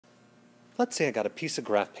Let's say I got a piece of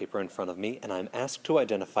graph paper in front of me and I'm asked to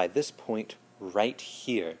identify this point right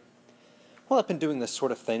here. Well, I've been doing this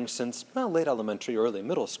sort of thing since, late elementary, early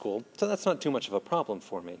middle school, so that's not too much of a problem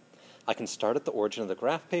for me. I can start at the origin of the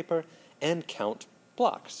graph paper and count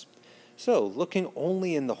blocks. So, looking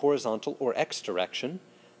only in the horizontal or x direction,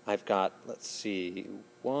 I've got,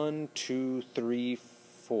 1, 2, 3,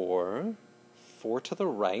 4, 4 to the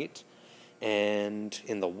right, and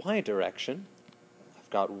in the y direction,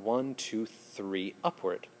 I've got 1, 2, 3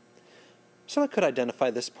 upward. So I could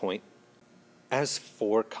identify this point as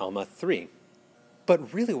 4, 3.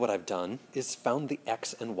 But really what I've done is found the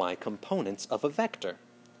x and y components of a vector.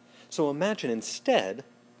 So imagine instead,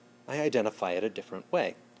 I identify it a different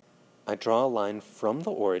way. I draw a line from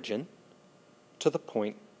the origin to the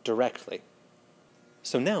point directly.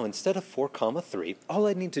 So now, instead of 4, 3, all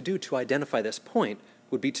I need to do to identify this point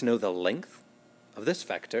would be to know the length of this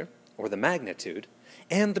vector, or the magnitude,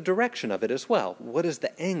 and the direction of it as well. What is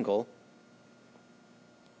the angle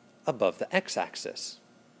above the x-axis?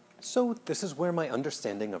 So this is where my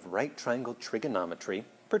understanding of right triangle trigonometry,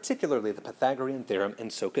 particularly the Pythagorean theorem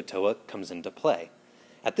and SOHCAHTOA, comes into play.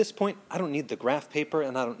 At this point, I don't need the graph paper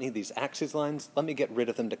and I don't need these axis lines. Let me get rid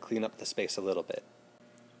of them to clean up the space a little bit.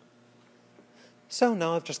 So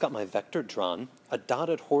now I've just got my vector drawn, a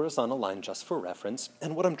dotted horizontal line just for reference,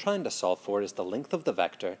 and what I'm trying to solve for is the length of the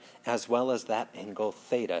vector as well as that angle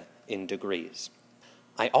theta in degrees.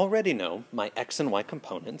 I already know my x and y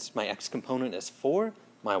components. My x component is 4,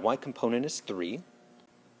 my y component is 3.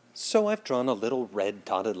 So I've drawn a little red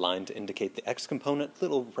dotted line to indicate the x component,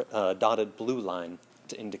 little dotted blue line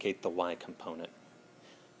to indicate the y component.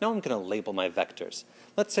 Now I'm going to label my vectors.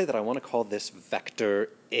 Let's say that I want to call this vector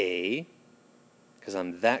A, because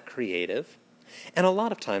I'm that creative. And a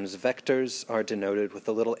lot of times vectors are denoted with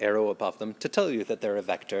a little arrow above them to tell you that they're a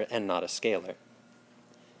vector and not a scalar.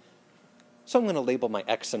 So I'm going to label my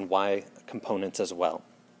x and y components as well.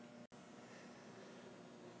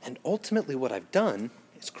 And ultimately what I've done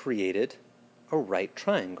is created a right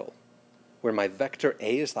triangle, where my vector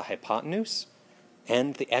A is the hypotenuse,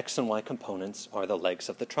 and the x and y components are the legs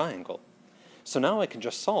of the triangle. So now I can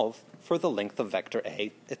just solve for the length of vector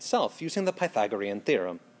A itself using the Pythagorean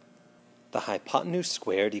theorem. The hypotenuse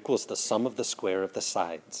squared equals the sum of the square of the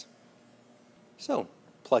sides. So,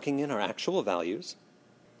 plugging in our actual values,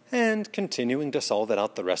 and continuing to solve it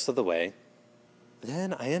out the rest of the way,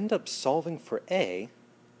 then I end up solving for A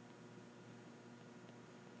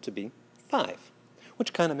to be 5,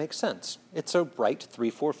 which kind of makes sense. It's a right 3,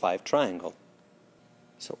 4, 5 triangle.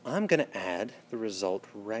 So I'm going to add the result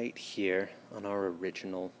right here on our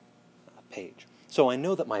original page. So I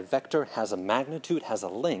know that my vector has a magnitude, has a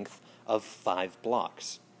length of 5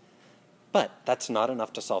 blocks. But that's not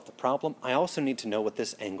enough to solve the problem. I also need to know what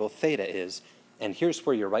this angle theta is, and here's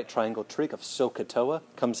where your right triangle trig of SOHCAHTOA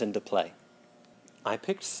comes into play. I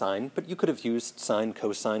picked sine, but you could have used sine,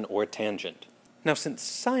 cosine, or tangent. Now, since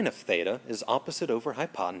sine of theta is opposite over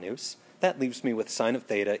hypotenuse, that leaves me with sine of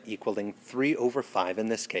theta equaling 3 over 5 in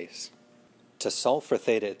this case. To solve for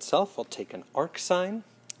theta itself, I'll take an arc sine,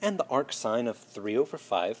 and the arc sine of 3 over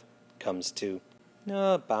 5 comes to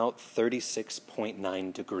about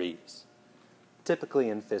 36.9 degrees. Typically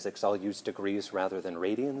in physics, I'll use degrees rather than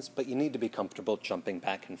radians, but you need to be comfortable jumping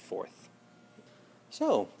back and forth.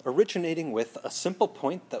 So, originating with a simple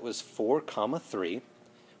point that was 4, 3,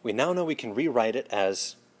 we now know we can rewrite it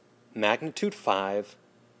as magnitude 5,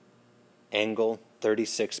 angle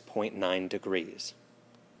 36.9 degrees.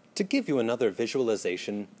 To give you another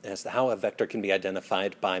visualization as to how a vector can be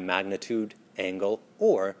identified by magnitude, angle,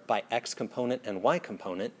 or by x component and y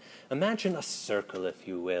component, imagine a circle, if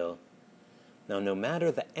you will. Now, no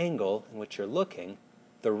matter the angle in which you're looking,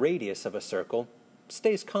 the radius of a circle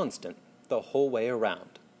stays constant the whole way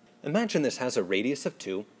around. Imagine this has a radius of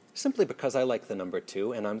 2, simply because I like the number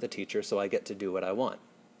 2 and I'm the teacher, so I get to do what I want.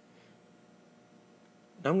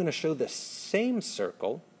 Now I'm going to show the same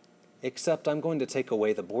circle, except I'm going to take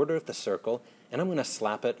away the border of the circle and I'm going to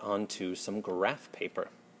slap it onto some graph paper.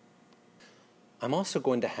 I'm also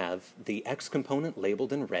going to have the x component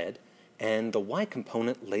labeled in red and the y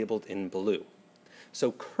component labeled in blue.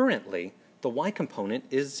 So currently, the y component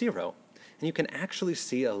is 0, and you can actually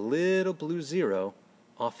see a little blue 0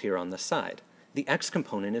 off here on the side. The x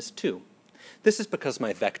component is 2. This is because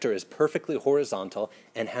my vector is perfectly horizontal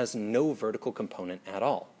and has no vertical component at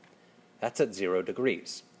all. That's at 0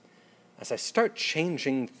 degrees. As I start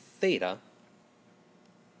changing theta,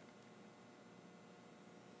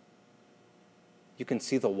 you can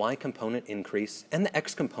see the y component increase and the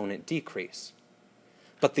x component decrease.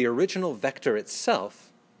 But the original vector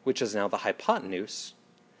itself, which is now the hypotenuse,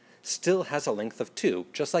 still has a length of 2,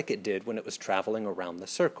 just like it did when it was traveling around the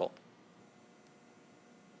circle.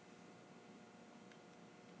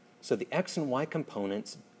 So the x and y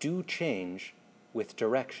components do change with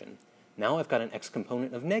direction. Now I've got an x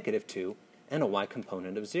component of -2 and a y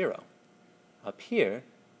component of 0. Up here,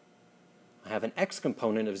 I have an x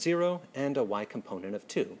component of 0 and a y component of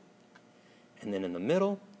 2. And then in the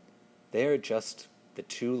middle, they're just the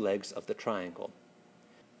two legs of the triangle.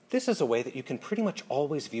 This is a way that you can pretty much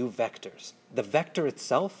always view vectors. The vector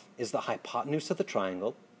itself is the hypotenuse of the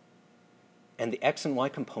triangle, and the x and y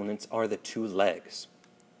components are the two legs.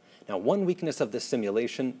 Now, one weakness of this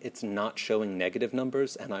simulation, it's not showing negative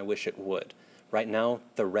numbers, and I wish it would. Right now,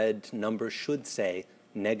 the red number should say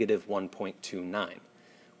 -1.29.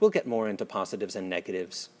 We'll get more into positives and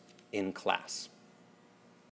negatives in class.